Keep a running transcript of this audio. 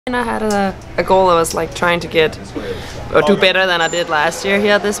And I had a goal that was like trying to get or do better than I did last year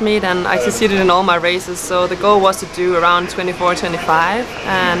here at this meet, and I succeeded in all my races. So the goal was to do around 24-25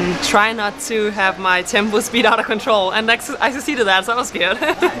 and try not to have my tempo speed out of control, and I succeeded that, so that was good.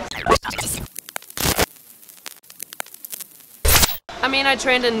 I mean, I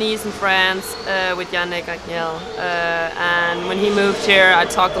trained in Nice in France with Yannick Agniel, and when he moved here I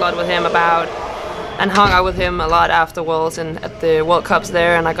talked a lot with him about and hung out with him a lot afterwards and at the World Cups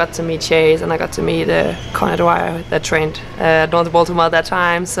there, and I got to meet Chase and I got to meet Conor Dwyer that trained at North Baltimore at that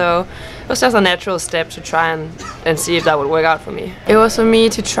time, so it was just a natural step to try and see if that would work out for me. It was for me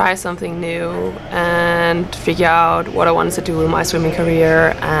to try something new and figure out what I wanted to do with my swimming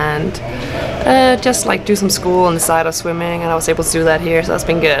career, and just like do some school on the side of swimming, and I was able to do that here, so that's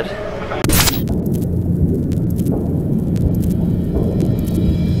been good.